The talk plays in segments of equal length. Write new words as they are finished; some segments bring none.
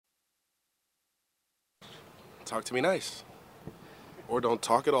talk to me nice. Or don't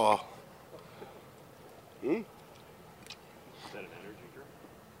talk at all. Is that an energy drink?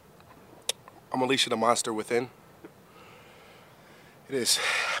 I'm unleashing the monster within. It is.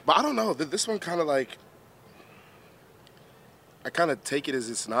 But I don't know. This one kind of like, I kind of take it as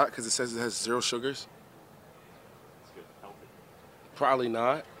it's not because it says it has 0 sugars. It's good. Healthy. Probably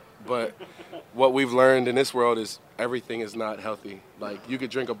not. But what we've learned in this world is everything is not healthy. Like, you could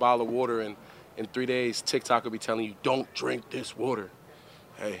drink a bottle of water and in 3 days, TikTok will be telling you, don't drink this water.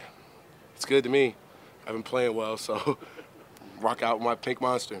 Hey, it's good to me. I've been playing well, so rock out with my pink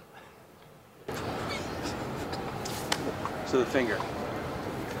monster. So the finger,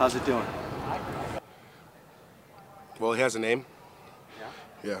 how's it doing? Well, he has a name. Yeah?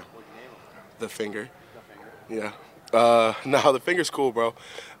 Yeah. What'd you name him? The finger. The finger? Yeah. No, the finger's cool, bro.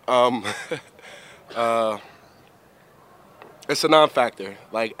 It's a non-factor.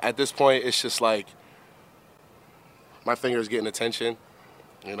 Like, at this point, it's just like my finger's getting attention,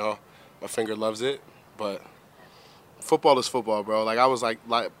 you know. My finger loves it, but football is football, bro. Like, I was like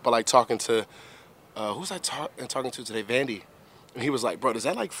talking to, who was I talking to today? Vandy. And he was like, bro, does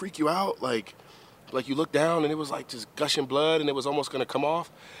that, like, freak you out? Like you look down and it was, like, just gushing blood and it was almost going to come off.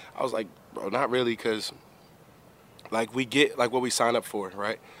 I was like, bro, not really, because, like, we get, like, what we sign up for,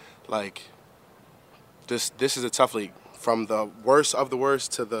 right? Like, this is a tough league. From the worst of the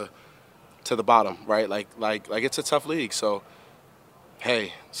worst to the bottom, right? Like it's a tough league. So,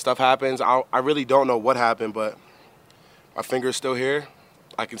 hey, stuff happens. I really don't know what happened, but my finger's still here.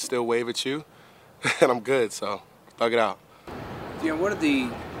 I can still wave at you, and I'm good. So, thug it out. Dion,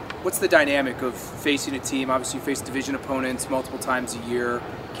 what's the dynamic of facing a team? Obviously, you face division opponents multiple times a year.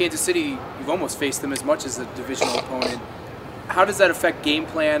 Kansas City, you've almost faced them as much as a divisional opponent. How does that affect game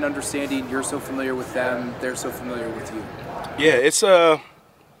plan, understanding you're so familiar with them, they're so familiar with you? Yeah, it's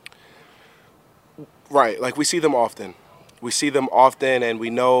right. Like, we see them often. We see them often, and we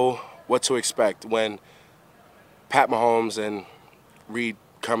know what to expect when Pat Mahomes and Reed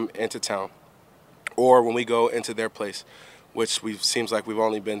come into town, or when we go into their place, which seems like we've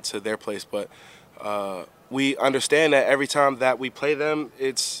only been to their place. But we understand that every time that we play them,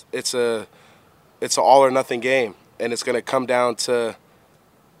 it's a all or nothing game. And it's going to come down to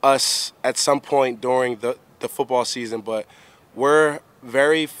us at some point during the football season. But we're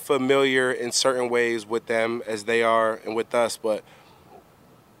very familiar in certain ways with them as they are and with us. But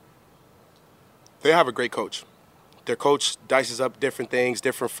they have a great coach. Their coach dices up different things,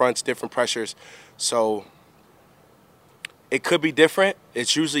 different fronts, different pressures. So it could be different.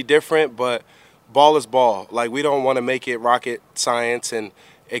 It's usually different, but ball is ball. Like, we don't want to make it rocket science and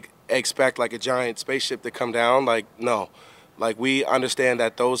expect like a giant spaceship to come down. Like, no. Like, we understand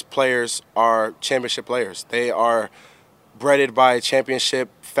that those players are championship players. They are breaded by a championship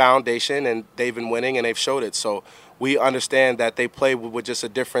foundation, and they've been winning, and they've showed it. So we understand that they play with just a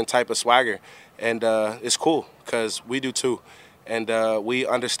different type of swagger, and it's cool because we do too. And we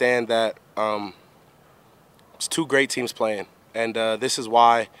understand that it's 2 great teams playing, and this is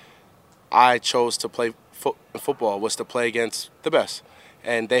why I chose to play football, was to play against the best.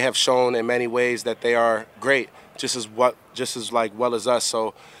 And they have shown in many ways that they are great, just as well as us.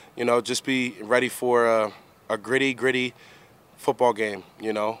 So, you know, just be ready for a gritty football game.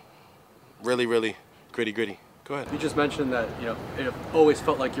 You know, really gritty. Go ahead. You just mentioned that, you know, it always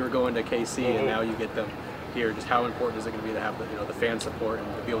felt like you were going to KC, and now you get them here. Just how important is it going to be to have the fan support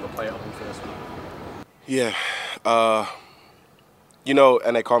and to be able to play at home for this week? Yeah, you know,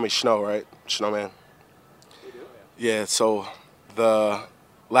 and they call me Snow, right? Snowman. Yeah. So the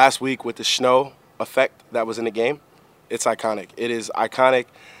last week with the snow effect that was in the game, it's iconic. It is iconic.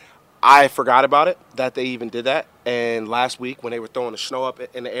 I forgot about it, that they even did that. And last week when they were throwing the snow up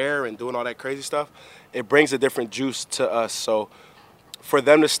in the air and doing all that crazy stuff, it brings a different juice to us. So for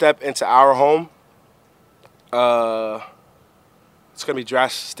them to step into our home, it's going to be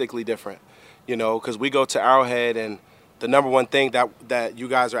drastically different, you know, because we go to Arrowhead, and the number one thing that you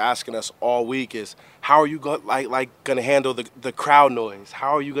guys are asking us all week is, how are you going to handle the crowd noise?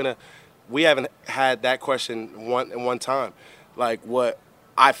 How are you going to – we haven't had that question one time. Like, what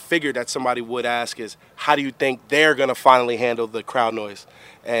I figured that somebody would ask is, how do you think they're going to finally handle the crowd noise?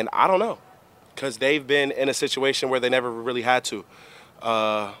 And I don't know, because they've been in a situation where they never really had to.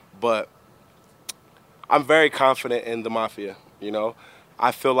 But I'm very confident in the Mafia, you know.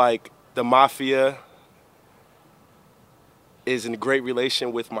 I feel like the Mafia is in great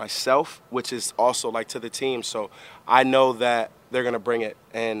relation with myself, which is also like to the team. So I know that they're going to bring it,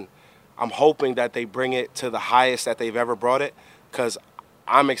 and I'm hoping that they bring it to the highest that they've ever brought it, because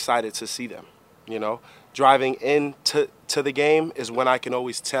I'm excited to see them, you know. Driving into the game is when I can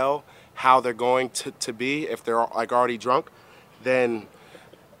always tell how they're going to be, if they're like already drunk, then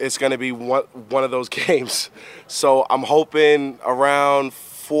it's going to be one of those games. So I'm hoping around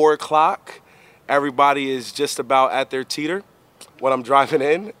 4 o'clock, everybody is just about at their teeter when I'm driving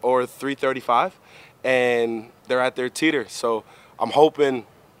in, or 3:35, and they're at their teeter. So I'm hoping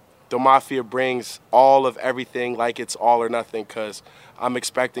the Mafia brings all of everything, like it's all or nothing, because I'm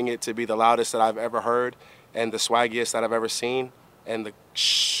expecting it to be the loudest that I've ever heard, and the swaggiest that I've ever seen, and the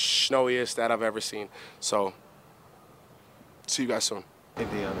snowiest that I've ever seen. So see you guys soon. Hey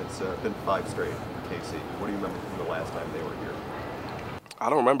Dion, it's been 5 straight for KC. What do you remember from the last time they were here? I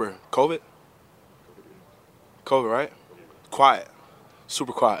don't remember. COVID, right? Quiet,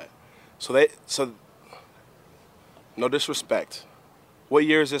 super quiet. So no disrespect. What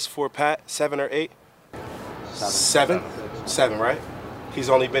year is this for, Pat? 7 or 8? 7? 7, right? He's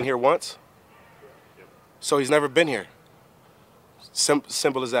only been here once? So he's never been here.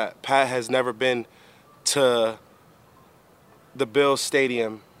 Simple as that. Pat has never been to the Bills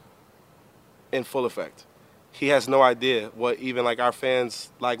Stadium in full effect. He has no idea what even like our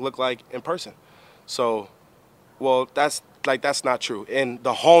fans like look like in person. So, well, that's not true. In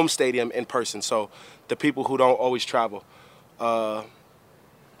the home stadium in person. So the people who don't always travel. Are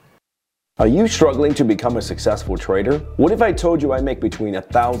you struggling to become a successful trader? What if I told you I make between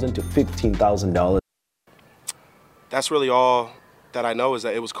 $1,000 to $15,000? That's really all that I know, is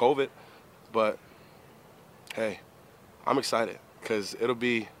that it was COVID. But hey, I'm excited because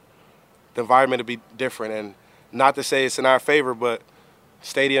the environment will be different. And not to say it's in our favor, but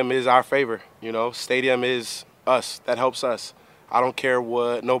stadium is our favor. You know, stadium is us. That helps us. I don't care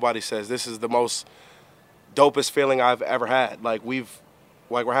what nobody says. This is the most dopest feeling I've ever had.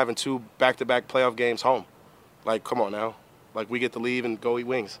 We're having 2 back-to-back playoff games home. Like, come on now. Like, we get to leave and go eat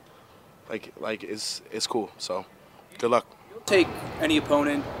wings. Like it's cool. So, good luck. You'll take any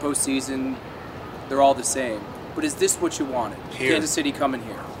opponent postseason. They're all the same. But is this what you wanted? Here. Kansas City coming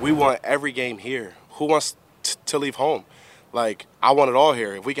here. We want every game here. Who wants to leave home? Like, I want it all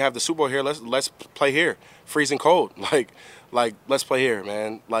here. If we can have the Super Bowl here, let's play here. Freezing cold. Like let's play here,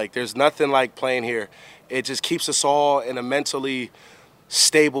 man. Like, there's nothing like playing here. It just keeps us all in a mentally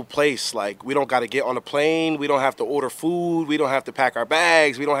stable place. Like, we don't got to get on a plane. We don't have to order food. We don't have to pack our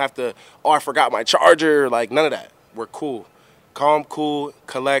bags. We don't have to, I forgot my charger. Like, none of that. We're cool. Calm, cool,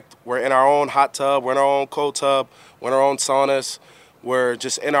 collect. We're in our own hot tub. We're in our own cold tub. We're in our own saunas. We're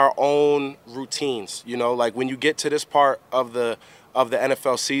just in our own routines. You know, like when you get to this part of the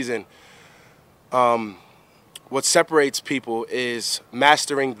NFL season, what separates people is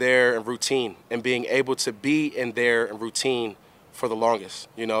mastering their routine and being able to be in their routine for the longest.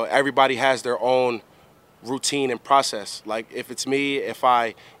 You know, everybody has their own routine and process. Like, if it's me, if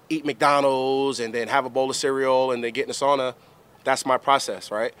I eat McDonald's and then have a bowl of cereal and then get in the sauna, that's my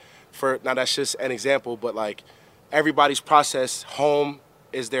process, right? Now that's just an example, but like everybody's process, home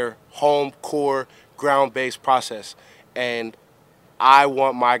is their home core ground-based process. And I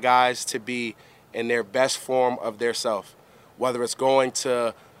want my guys to be in their best form of their self, whether it's going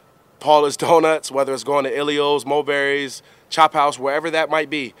to Paula's Donuts, whether it's going to Ilio's, Mulberry's, Chop House, wherever that might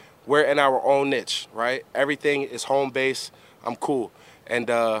be. We're in our own niche, right? Everything is home-based. I'm cool. And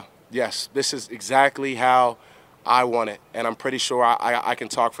yes, this is exactly how I want it. And I'm pretty sure I can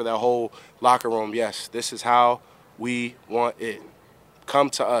talk for that whole locker room. Yes, this is how we want it. Come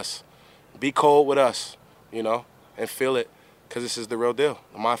to us. Be cold with us, you know, and feel it, because this is the real deal.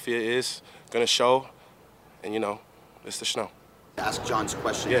 The Mafia is going to show, and, you know, it's the snow. Ask John's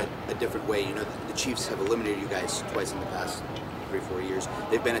question a different way. You know, the Chiefs have eliminated you guys twice in the past 3-4 years.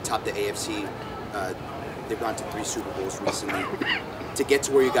 They've been atop the AFC. They've gone to 3 Super Bowls recently. To get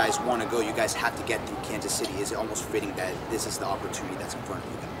to where you guys want to go, you guys have to get through Kansas City. Is it almost fitting that this is the opportunity that's in front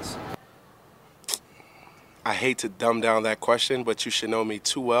of you guys? I hate to dumb down that question, but you should know me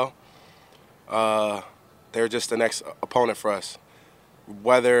too well. They're just the next opponent for us.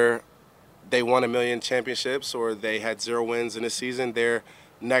 Whether they won 1 million championships or they had 0 wins in this season, they're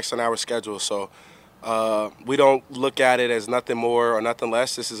next on our schedule. So we don't look at it as nothing more or nothing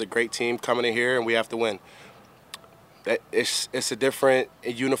less. This is a great team coming in here, and we have to win. It's a different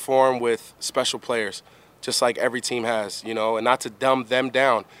uniform with special players, just like every team has, you know, and not to dumb them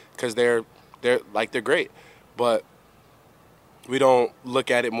down, because they're great. But we don't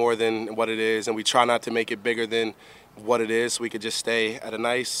look at it more than what it is, and we try not to make it bigger than what it is, so we could just stay at a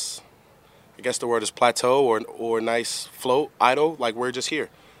nice, I guess the word is plateau, or nice float, idle, like we're just here.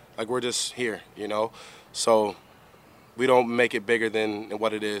 Like we're just here, you know? So we don't make it bigger than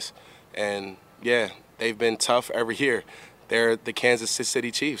what it is. And, yeah, they've been tough every year. They're the Kansas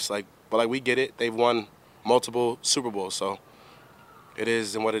City Chiefs. But we get it. They've won multiple Super Bowls, so It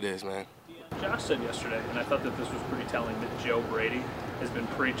is and what it is, man. Josh said yesterday, and I thought that this was pretty telling, that Joe Brady has been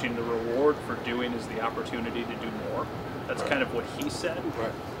preaching the reward for doing is the opportunity to do more. That's kind of what he said.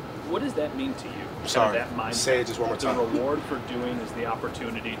 Right. What does that mean to you? Sorry. That mindset. Say it just one more time. The reward for doing is the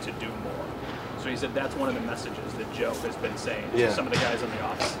opportunity to do more. So he said that's one of the messages that Joe has been saying to some of the guys in the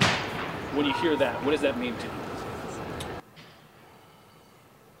office. When you hear that, what does that mean to you?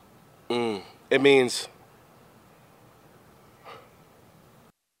 It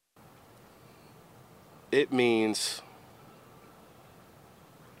means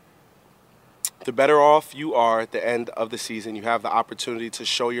the better off you are at the end of the season, you have the opportunity to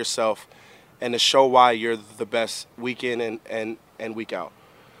show yourself and to show why you're the best week in and week out.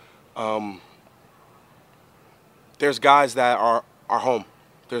 There's guys that are home.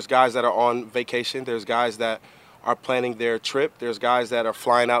 There's guys that are on vacation. There's guys that are planning their trip. There's guys that are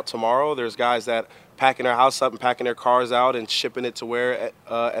flying out tomorrow. There's guys that packing their house up and packing their cars out and shipping it to where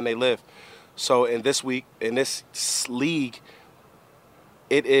and they live. So in this league,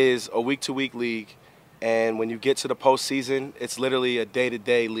 it is a week-to-week league, and when you get to the postseason, it's literally a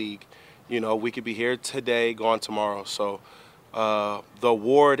day-to-day league. You know, we could be here today, gone tomorrow. So the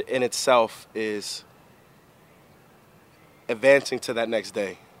award in itself is advancing to that next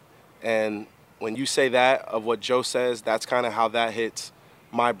day. And when you say that, of what Joe says, that's kind of how that hits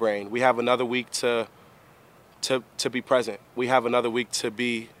my brain. We have another week to be present. We have another week to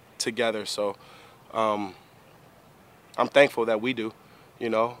be together. So I'm thankful that we do. You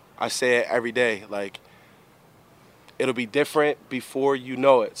know, I say it every day, like, it'll be different before you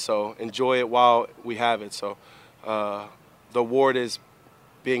know it. So enjoy it while we have it. So the award is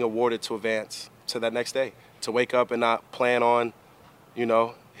being awarded to advance to that next day, to wake up and not plan on, you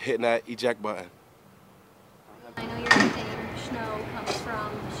know, hitting that eject button. I know your nickname, Snow, comes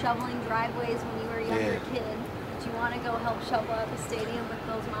from shoveling driveways when you were a younger kid. Do you want to go help shovel up the stadium with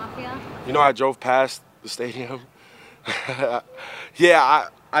those Mafia? You know, I drove past the stadium. Yeah,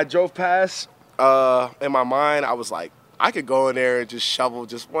 I drove past. In my mind, I was like, I could go in there and just shovel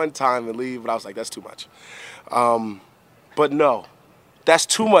just one time and leave, but I was like, that's too much. But no, that's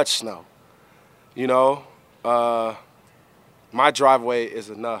too much snow. You know, my driveway is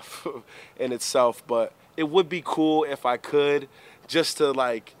enough in itself, but it would be cool if I could just to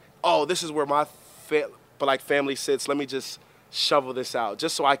like, oh, this is where my family sits. Let me just shovel this out,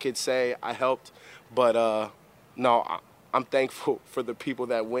 just so I could say I helped. But no, I'm thankful for the people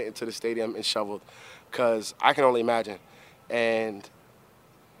that went into the stadium and shoveled, because I can only imagine. And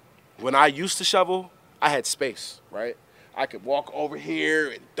when I used to shovel, I had space, right? I could walk over here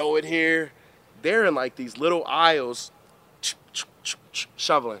and throw it here. They're in like these little aisles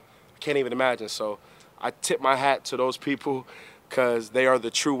shoveling. I can't even imagine. So I tip my hat to those people, because they are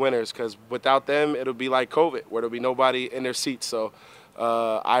the true winners, because without them, it'll be like COVID, where there'll be nobody in their seats. So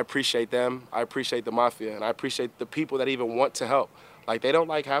I appreciate them. I appreciate the Mafia, and I appreciate the people that even want to help. Like, they don't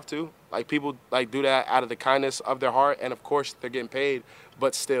like have to. Like, people like do that out of the kindness of their heart, and of course they're getting paid,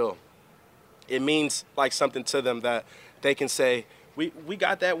 but still, it means like something to them that they can say, we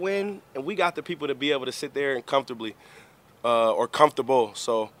got that win, and we got the people to be able to sit there and comfortably or comfortable.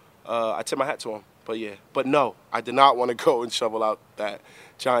 So I tip my hat to them. But yeah, but no, I did not want to go and shovel out that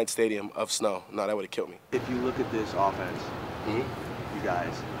giant stadium of snow. No, that would have killed me. If you look at this offense, you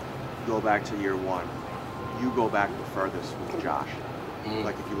guys go back to year one, you go back the furthest with Josh.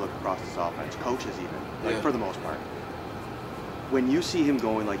 Like, if you look across this offense, coaches even, like, for the most part. When you see him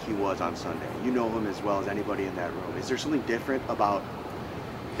going like he was on Sunday, you know him as well as anybody in that room. Is there something different about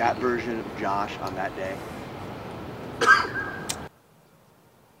that version of Josh on that day?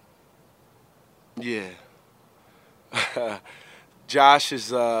 Yeah. Josh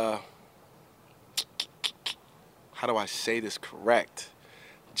is, how do I say this correct?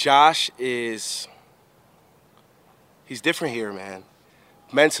 Josh is, he's different here, man.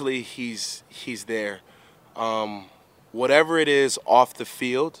 Mentally, he's there. Whatever it is off the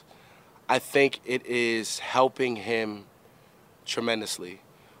field, I think it is helping him tremendously.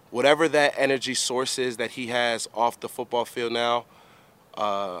 Whatever that energy source is that he has off the football field now,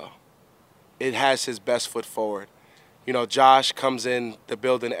 it has his best foot forward. You know, Josh comes in the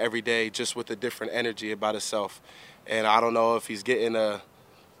building every day just with a different energy about himself. And I don't know if he's getting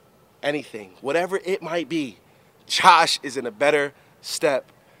anything, whatever it might be. Josh is in a better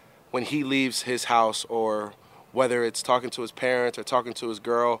step when he leaves his house, or whether it's talking to his parents or talking to his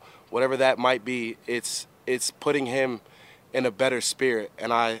girl, whatever that might be, it's putting him in a better spirit,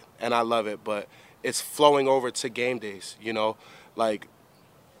 and I love it. But it's flowing over to game days, you know, like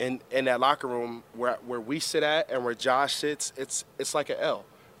in that locker room where we sit at and where Josh sits, it's like an L.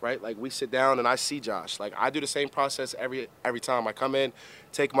 right? Like we sit down and I see Josh. Like I do the same process every time. I come in,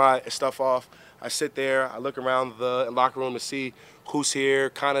 take my stuff off. I sit there. I look around the locker room to see who's here,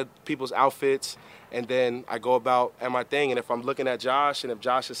 kind of people's outfits, and then I go about at my thing. And if I'm looking at Josh, and if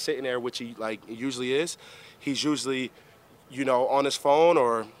Josh is sitting there, which he like usually is, he's usually, you know, on his phone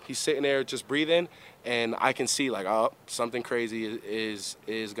or he's sitting there just breathing, and I can see like, oh, something crazy is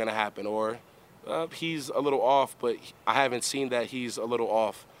gonna happen, or he's a little off, but I haven't seen that he's a little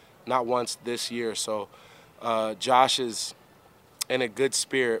off, not once this year. So Josh is in a good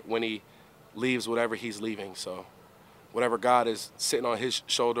spirit when he leaves whatever he's leaving. So whatever God is sitting on his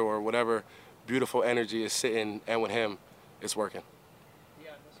shoulder or whatever beautiful energy is sitting and with him, it's working.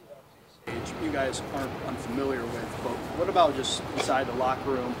 You guys aren't unfamiliar with, but what about just inside the locker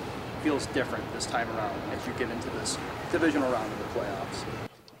room feels different this time around as you get into this divisional round of the playoffs?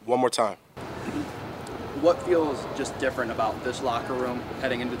 One more time. What feels just different about this locker room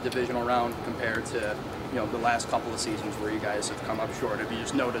heading into the divisional round compared to, you know, the last couple of seasons where you guys have come up short? Have you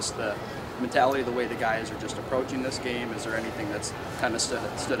just noticed the mentality, the way the guys are just approaching this game? Is there anything that's kind of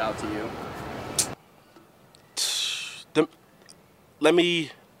stood out to you?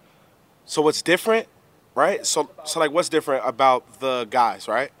 So what's different, right? So like what's different about the guys,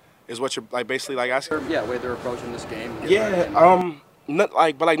 right? Is what you're like basically like asking? Yeah, way they're approaching this game. Yeah,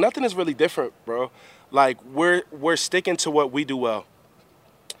 but nothing is really different, bro. Like we're sticking to what we do well,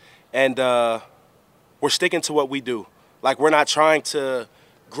 and we're sticking to what we do. Like we're not trying to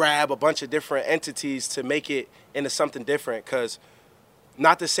grab a bunch of different entities to make it into something different. Cause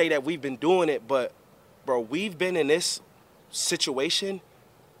not to say that we've been doing it, but bro, we've been in this situation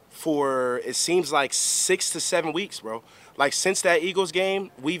for it seems like 6 to 7 weeks, bro. Like since that Eagles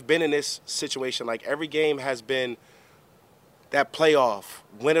game, we've been in this situation. Like every game has been that playoff,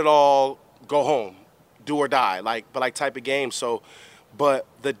 win it all, go home, do or die, but type of game. So, but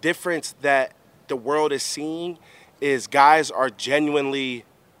the difference that the world is seeing is guys are genuinely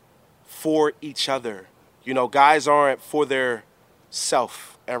for each other. You know, guys aren't for their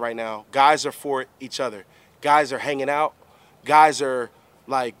self. And right now, guys are for each other. Guys are hanging out. Guys are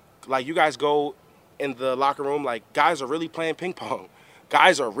like you guys go in the locker room, like guys are really playing ping pong.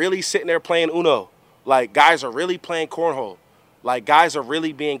 Guys are really sitting there playing Uno. Like guys are really playing cornhole. Like guys are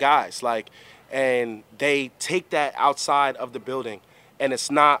really being guys. Like, and they take that outside of the building, and it's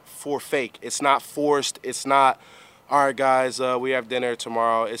not for fake. It's not forced. It's not, all right, guys, we have dinner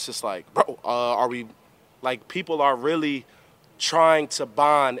tomorrow. It's just like, bro, are we, like people are really trying to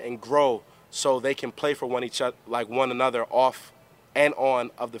bond and grow so they can play for one another off and on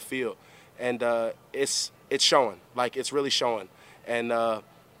of the field. And it's showing. Like it's really showing. And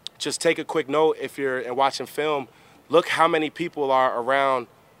just take a quick note if you're watching film. Look how many people are around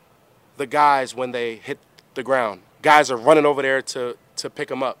the guys when they hit the ground. Guys are running over there to pick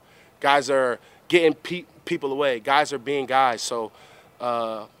them up. Guys are getting people away. Guys are being guys. So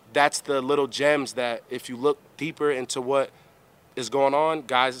that's the little gems that if you look deeper into what is going on,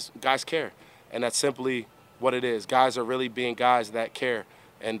 guys care. And that's simply what it is. Guys are really being guys that care.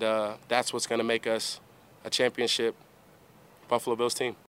 And that's what's going to make us a championship Buffalo Bills team.